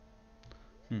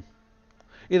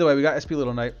 Either way, we got SP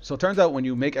Little Knight. So it turns out when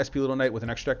you make SP Little Knight with an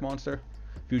extra deck monster,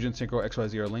 Fusion, Synchro,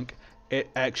 XYZ, or Link, it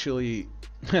actually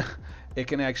it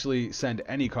can actually send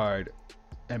any card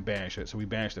and banish it. So we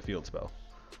banish the field spell.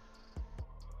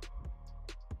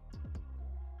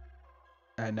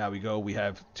 And now we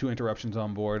have 2 interruptions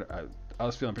on board. I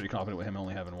was feeling pretty confident with him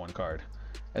only having 1 card.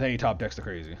 And then he top decks the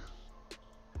crazy.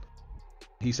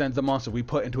 He sends the monster we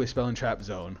put into a spell and trap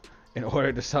zone in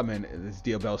order to summon this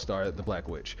Diabellstar, the Black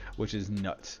Witch, which is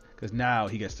nuts. Because now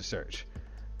he gets to search.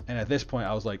 And at this point,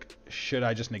 I was like, should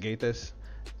I just negate this?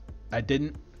 I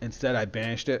didn't. Instead, I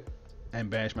banished it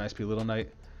and banished my SP Little Knight.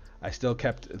 I still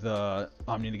kept the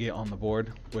Omni Negate on the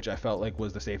board, which I felt like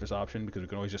was the safest option because we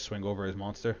can always just swing over his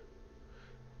monster.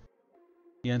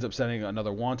 He ends up setting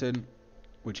another Wanted,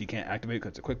 which he can't activate because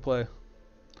it's a quick play.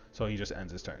 So he just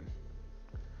ends his turn.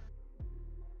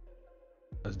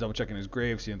 I was double checking his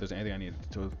grave, seeing if there's anything I need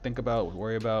to think about,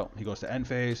 worry about. He goes to end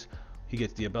phase. He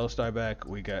gets Diabellstar back.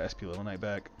 We got SP Little Knight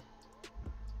back.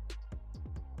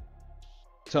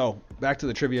 So back to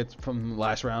the trivia from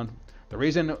last round. The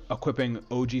reason equipping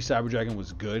OG Cyber Dragon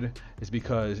was good is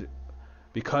because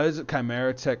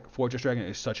Chimera Tech Fortress Dragon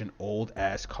is such an old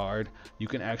ass card, you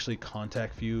can actually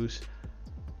contact fuse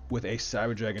with a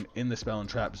Cyber Dragon in the spell and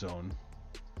trap zone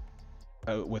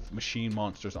with machine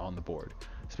monsters on the board.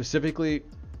 Specifically,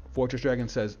 Fortress Dragon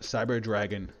says Cyber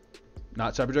Dragon,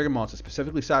 not Cyber Dragon monster,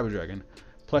 specifically Cyber Dragon,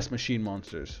 plus machine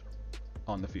monsters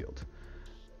on the field.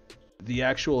 The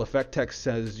actual effect text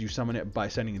says you summon it by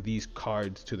sending these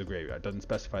cards to the graveyard. It doesn't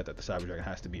specify that the Cyber Dragon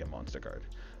has to be a monster card.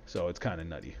 So it's kind of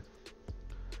nutty.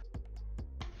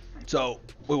 So,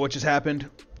 what just happened,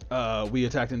 we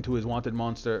attacked into his Wanted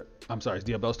monster. I'm sorry, his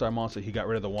Diabellstar monster. He got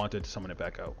rid of the Wanted to summon it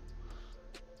back out.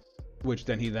 Which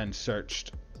then he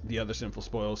searched the other Sinful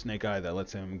Spoil, Snake Eye, that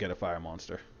lets him get a fire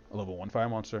monster. A level 1 fire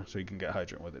monster, so he can get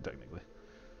Hydrant with it, technically.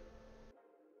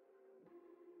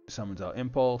 Summons out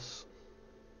Impulse.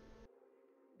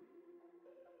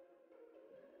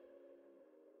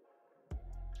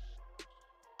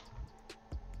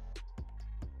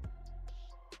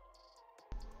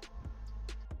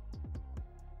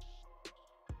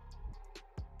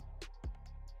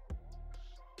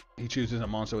 He chooses a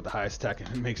monster with the highest attack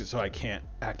and makes it so I can't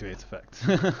activate its effect.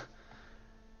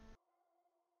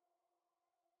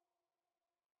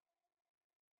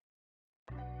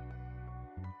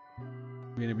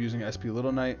 We end up using SP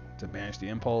Little Knight to banish the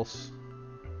Impulse.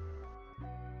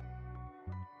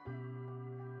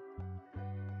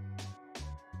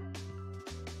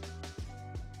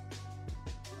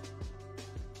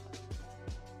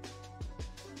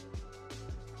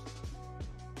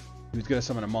 He was gonna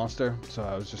summon a monster, so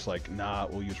I was just like, nah,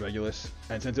 we'll use Regulus.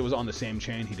 And since it was on the same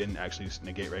chain, he didn't actually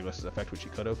negate Regulus' effect, which he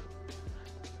could have.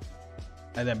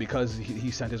 And then because he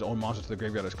sent his own monster to the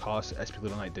graveyard as cost, SP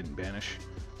Little Knight didn't banish.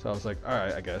 So I was like,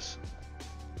 alright, I guess.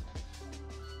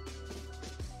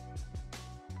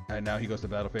 And now he goes to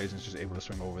battle phase and is just able to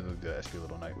swing over the SP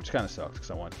Little Knight, which kind of sucks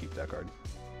because I want to keep that card.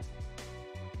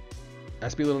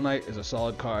 SP Little Knight is a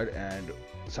solid card, and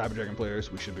Cyber Dragon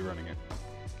players, we should be running it.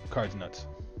 Card's nuts.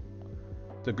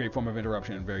 It's a great form of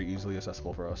interruption and very easily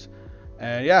accessible for us.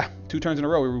 And yeah, 2 turns in a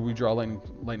row we draw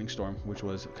Lightning Storm, which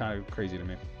was kind of crazy to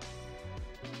me.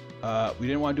 We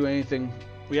didn't want to do anything.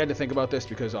 We had to think about this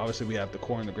because obviously we have the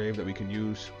core in the grave that we can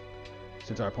use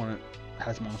since our opponent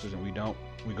has monsters and we don't.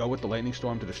 We go with the Lightning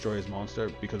Storm to destroy his monster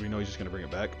because we know he's just going to bring it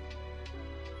back.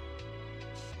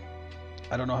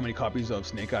 I don't know how many copies of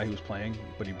Snake Eye he was playing,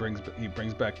 but he brings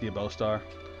back Diabellstar,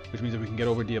 which means if we can get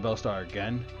over Diabellstar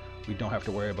again, we don't have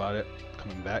to worry about it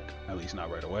coming back, at least not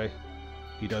right away.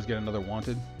 He does get another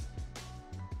Wanted.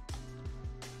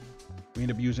 We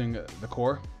end up using the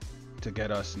core to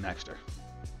get us Naxter.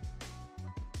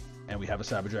 And we have a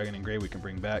Cyber Dragon in Grave we can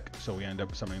bring back, so we end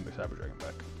up summoning the Cyber Dragon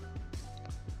back.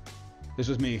 This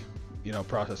was me,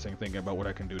 processing, thinking about what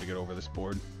I can do to get over this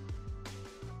board.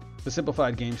 The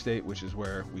simplified game state, which is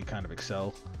where we kind of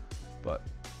excel, but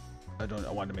I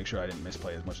wanted to make sure I didn't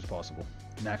misplay as much as possible.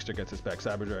 Naxter gets us back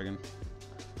Cyber Dragon,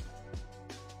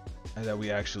 and then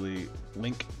we actually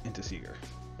link into Seeger.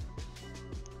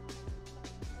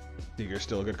 Seeger's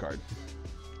still a good card.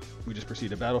 We just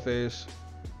proceed to battle phase.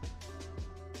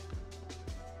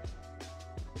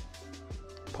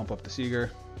 Pump up the Seeger.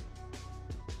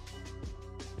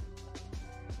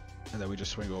 And then we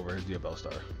just swing over his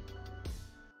Diabellstar.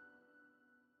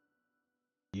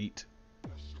 Yeet.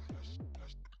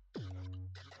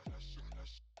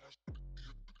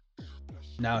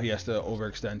 Now he has to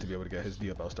overextend to be able to get his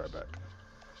Diabellstar back.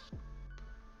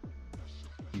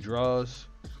 He draws.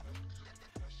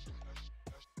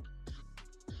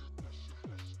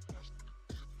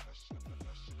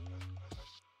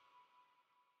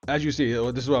 As you see,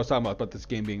 this is what I was talking about this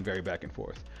game being very back and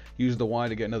forth. Use the wand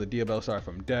to get another Diabellstar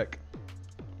from deck.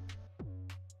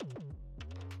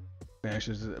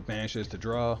 Banishes to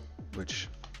draw, which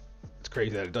it's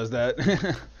crazy that it does that.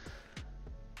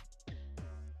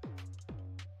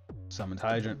 Summons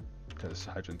Hydrant because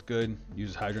Hydrant's good.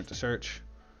 Uses Hydrant to search.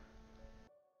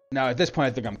 Now at this point,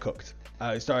 I think I'm cooked.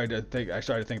 I started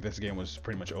to think this game was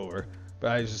pretty much over,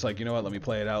 but I was just like, you know what? Let me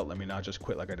play it out. Let me not just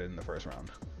quit like I did in the first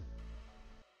round.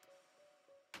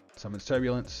 Summons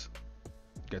Turbulence.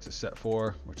 Gets a set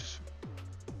 4, which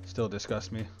still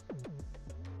disgusts me.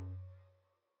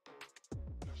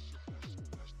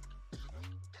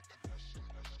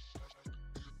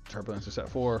 Turbulence is set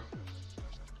 4.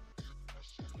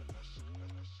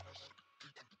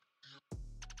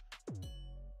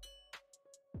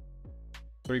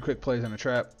 Three quick plays in a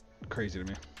trap. Crazy to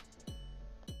me.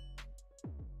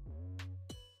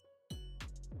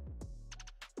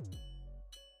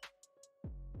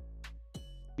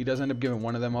 He does end up giving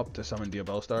one of them up to summon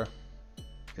Diabellstar.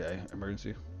 Okay,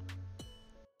 emergency.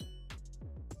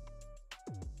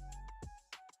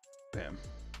 Bam.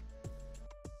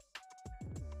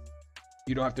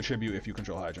 You don't have to tribute if you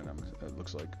control Hydrant, it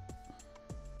looks like.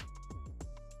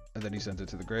 And then he sends it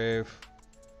to the grave.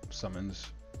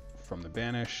 Summons from the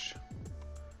Banish.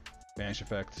 Banish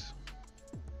effect.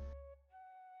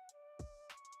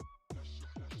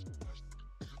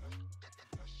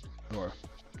 Or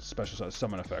special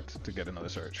summon effect to get another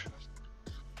search.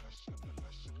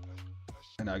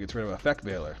 And now he gets rid of Effect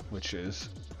Veiler, which is...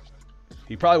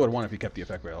 He probably would have won if he kept the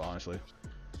Effect Veiler, honestly.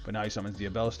 But now he summons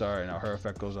Diabellstar, and now her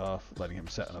effect goes off, letting him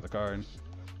set another card.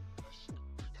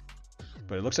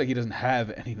 But it looks like he doesn't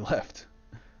have any left.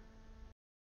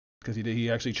 Because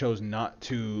he actually chose not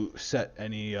to set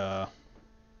any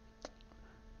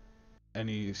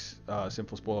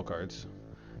simple spoil cards.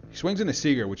 He swings into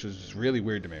Seeger, which is really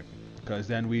weird to me. Because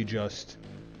then we just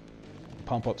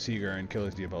pump up Seeger and kill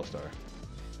his Diabellstar.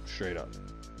 Straight up.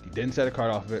 He didn't set a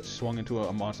card off of it, swung into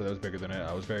a monster that was bigger than it.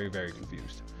 I was very, very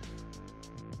confused.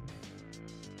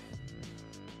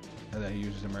 And then he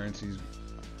uses Emergency's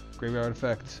Graveyard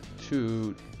effect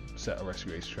to set a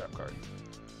Rescue Ace trap card.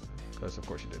 Because of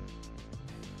course he did.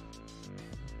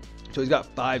 So he's got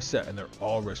 5 set and they're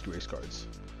all Rescue Ace cards.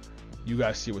 You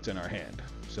guys see what's in our hand.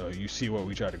 So you see what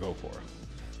we try to go for.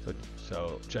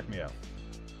 So check me out.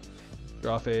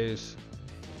 Draw phase.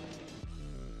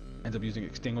 Ends up using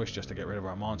Extinguish just to get rid of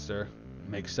our monster.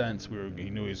 Makes sense. He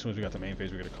knew as soon as we got the main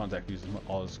phase we were going to contact use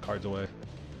all his cards away.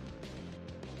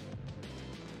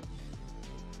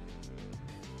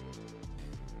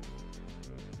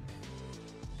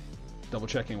 Double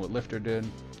checking what Lifter did.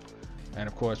 And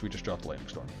of course we just dropped the Lightning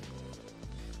Storm.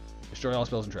 Destroy all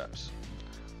spells and traps.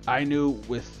 I knew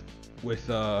with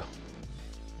the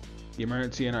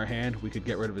Emergency in our hand we could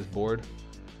get rid of his board,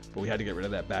 but we had to get rid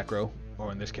of that back row,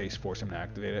 or in this case force him to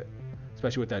activate it.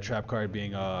 especially with that trap card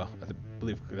being I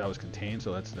believe that was contained,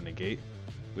 so that's the negate.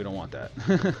 We don't want that.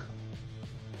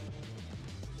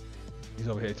 He's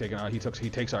over here taking out. He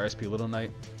takes our SP Little Knight,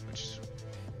 which is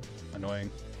annoying.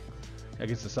 He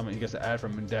gets to summon. He gets to add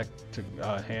from deck to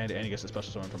hand, and he gets to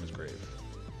special summon from his grave,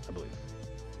 I believe.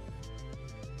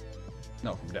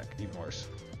 No, from deck, even worse.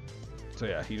 So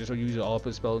yeah, he just uses all of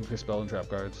his spell and trap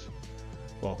cards.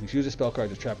 Well, he uses spell cards.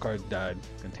 His trap card died.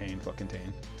 Contain, fuck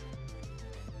contain.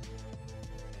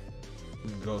 We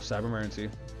can go Cyber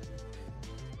Emergency.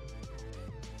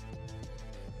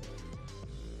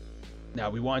 Now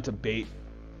we wanted to bait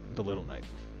the Little Knight,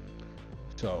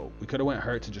 so we could have went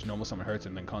Hurts and just normal summon Hurts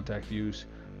and then Contact Fuse,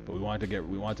 but we wanted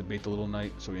to bait the Little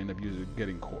Knight, so we ended up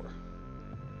getting Core,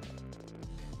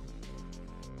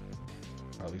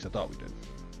 or at least I thought we did.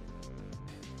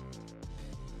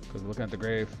 Because looking at the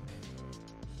grave,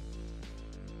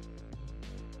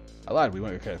 I lied. We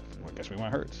went okay. Well, I guess we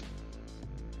went Hurts.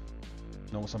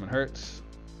 Normal summon Hurts.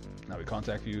 Now we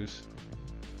Contact Fuse.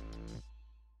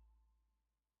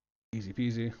 Easy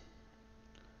peasy.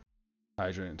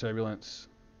 Hydrant and Turbulence.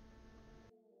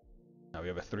 Now we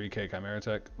have a 3k Chimera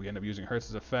Tech. We end up using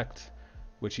Hurts' effect,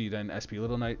 which he then SP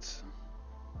Little Knights.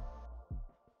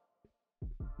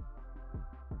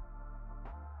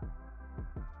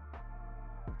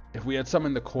 If we had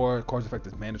summoned the Core's effect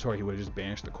is mandatory, he would have just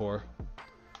banished the Core.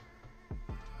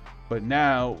 But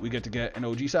now we get to get an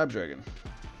OG Cyber Dragon,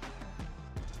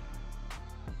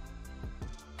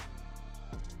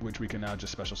 which we can now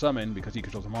just special summon because he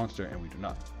controls a monster and we do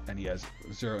not. And he has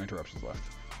 0 interruptions left.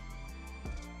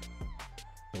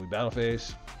 So we battle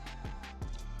phase.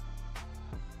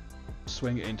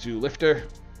 Swing into Lifter,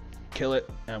 kill it,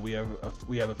 and we have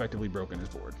effectively broken his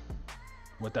board.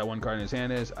 What that one card in his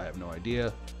hand is, I have no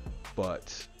idea,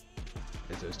 but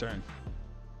it's his turn.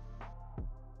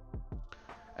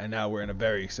 And now we're in a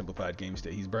very simplified game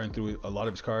state. He's burned through a lot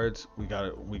of his cards. We got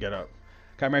a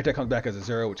Chimera Tech comes back as a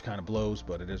 0, which kind of blows,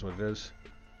 but it is what it is.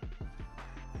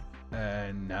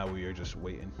 And now we are just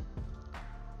waiting.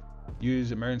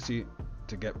 Use Emergency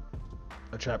to get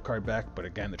a trap card back, but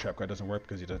again, the trap card doesn't work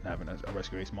because he doesn't have a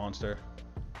Rescue Ace monster.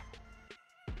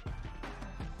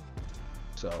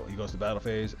 So he goes to battle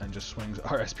phase and just swings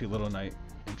our SP Little Knight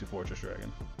into Fortress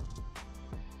Dragon.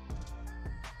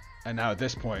 And now at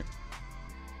this point,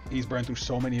 he's burned through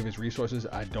so many of his resources,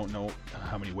 I don't know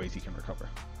how many ways he can recover.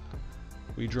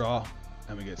 We draw,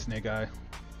 and we get Snake Eye.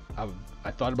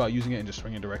 I thought about using it and just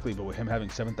swinging directly, but with him having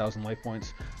 7,000 life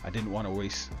points, I didn't want to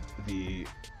waste the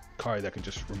card that could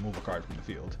just remove a card from the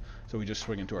field. So we just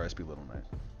swing into our SP Little Knight.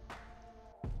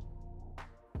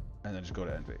 And then just go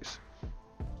to end phase.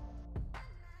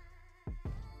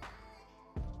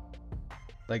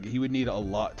 Like, he would need a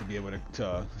lot to be able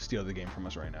to steal the game from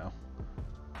us right now.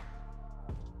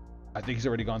 I think he's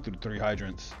already gone through 3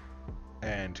 Hydrants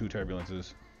and 2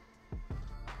 Turbulences.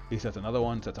 He sets another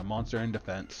one, sets a monster in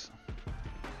defense.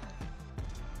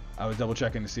 I was double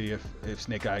checking to see if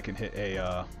Snake Eye can hit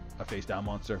a face down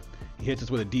monster. He hits us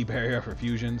with a D barrier for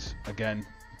fusions. Again,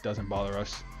 doesn't bother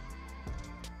us.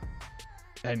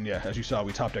 And yeah, as you saw,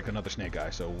 we top decked another Snake Eye,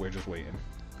 so we're just waiting.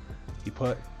 He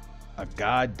put a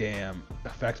goddamn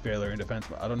effect failure in defense.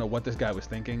 I don't know what this guy was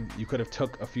thinking. You could have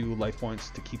took a few life points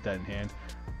to keep that in hand.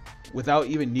 Without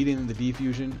even needing the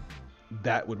defusion,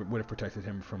 that would have protected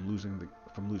him from losing the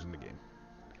game.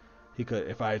 He could,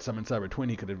 if I had summoned Cyber Twin,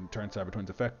 he could have turned Cyber Twin's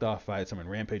effect off. If I had summoned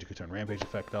Rampage, he could turn Rampage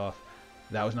effect off.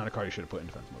 That was not a card he should have put in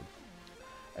defense mode.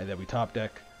 And then we top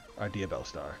deck our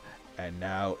Diabellstar, and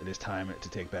now it is time to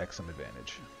take back some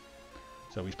advantage.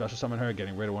 So we special summon her,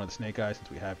 getting rid of one of the Snake Eyes since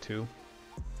we have 2.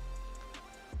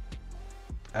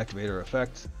 Activate her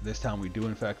effect. This time we do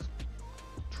in fact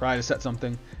try to set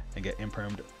something and get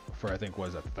impermed for, I think,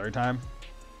 was that the 3rd time.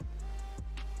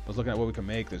 I was looking at what we can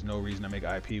make. There's no reason to make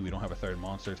IP. We don't have a 3rd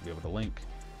monster to be able to link.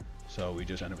 So we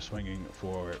just end up swinging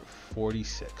for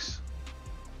 46.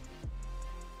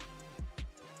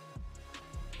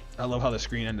 I love how the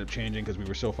screen ended up changing because we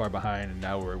were so far behind and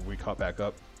now we caught back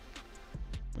up.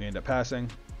 We end up passing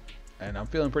and I'm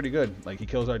feeling pretty good. Like, he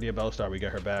kills our Diabellstar, we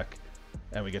get her back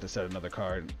and we get to set another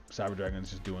card. Cyber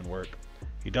Dragon's just doing work.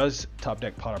 He does top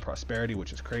deck Pot of Prosperity,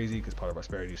 which is crazy because Pot of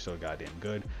Prosperity is so goddamn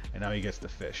good. And now he gets the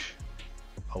fish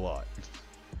a lot.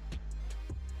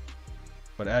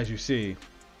 But as you see,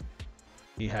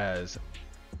 he has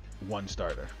 1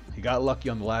 starter. He got lucky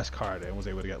on the last card and was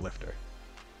able to get Lifter.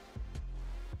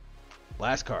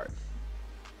 Last card.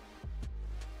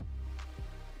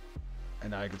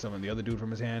 And now I can summon the other dude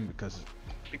from his hand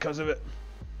because of it.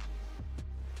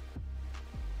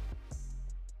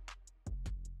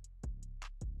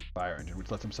 Fire Engine, which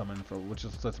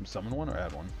just lets him summon 1 or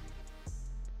add 1.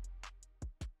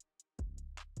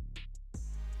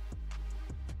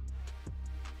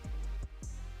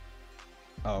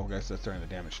 Oh, I guess that's during the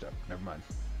damage step. Never mind.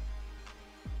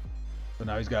 So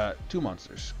now he's got 2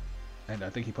 monsters. And I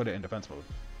think he put it in defense mode.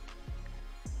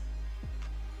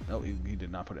 No, he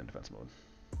did not put it in defense mode.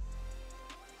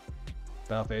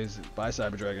 Battle phase by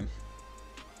Cyber Dragon.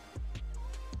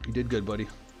 You did good, buddy.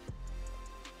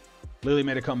 Lily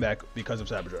made a comeback because of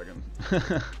Cyber Dragon.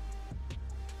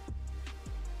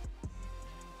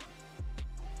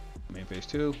 Main phase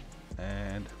 2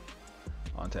 and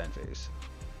on to end phase.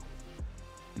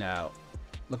 Now,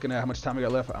 looking at how much time we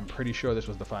got left, I'm pretty sure this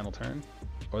was the final turn,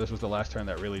 or this was the last turn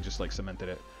that really just like cemented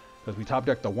it, because we top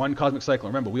decked the 1 Cosmic Cyclone.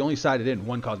 Remember, we only sided in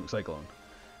 1 Cosmic Cyclone,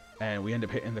 and we end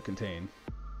up hitting the Contain,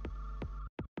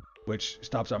 which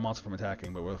stops our monster from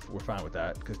attacking, but we're fine with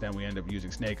that, because then we end up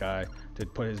using Snake Eye to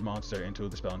put his monster into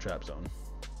the Spell and Trap Zone.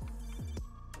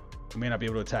 He may not be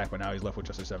able to attack, but now he's left with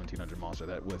just a 1700 monster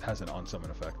that has an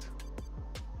on-summon effect.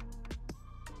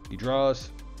 He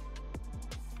draws.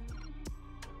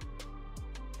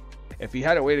 If he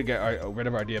had a way to get rid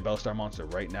of our Diabellstar monster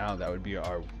right now, that would be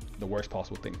the worst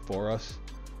possible thing for us,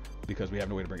 because we have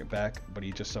no way to bring it back. But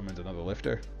he just summons another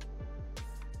Lifter,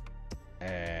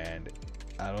 and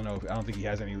I don't think he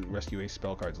has any Rescue Ace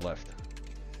spell cards left.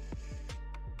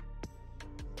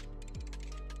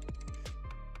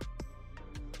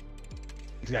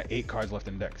 He's got 8 cards left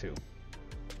in deck too.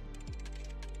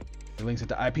 He links it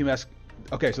to IP Mask.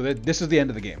 Okay, so this is the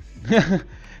end of the game.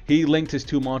 He linked his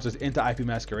 2 monsters into IP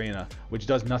Masquerena, which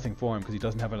does nothing for him because he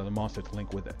doesn't have another monster to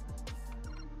link with it.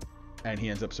 And he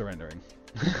ends up surrendering.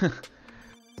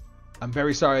 I'm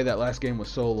very sorry that last game was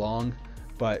so long,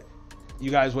 but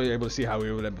you guys were able to see how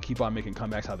we were able to keep on making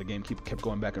comebacks, how the game kept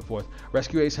going back and forth.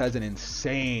 Rescue Ace has an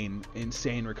insane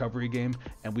recovery game,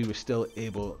 and we were still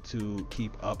able to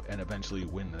keep up and eventually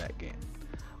win that game.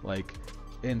 Like,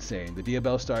 insane. The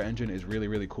Diabellstar engine is really,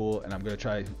 really cool, and I'm going to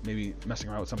try maybe messing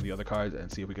around with some of the other cards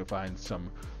and see if we can find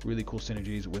some really cool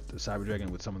synergies with the Cyber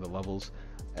Dragon with some of the levels,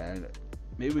 and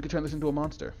maybe we could turn this into a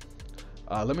monster.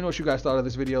 Let me know what you guys thought of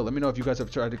this video. Let me know if you guys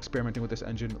have tried experimenting with this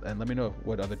engine, and let me know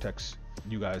what other techs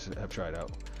you guys have tried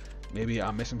out. Maybe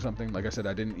I'm missing something. Like I said,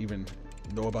 I didn't even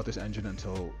know about this engine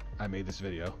until I made this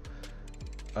video.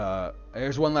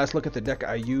 Here's one last look at the deck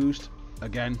I used.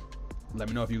 Again, let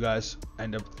me know if you guys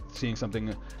end up seeing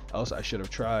something else I should have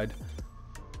tried.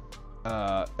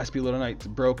 SP Little Knight's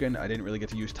broken. I didn't really get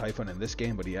to use Typhon in this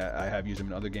game, but I have used him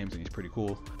in other games, and he's pretty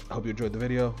cool. I hope you enjoyed the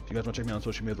video. If you guys want to check me out on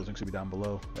social media, those links will be down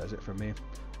below. That's it from me, and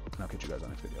I'll catch you guys on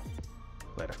the next video.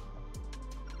 Later.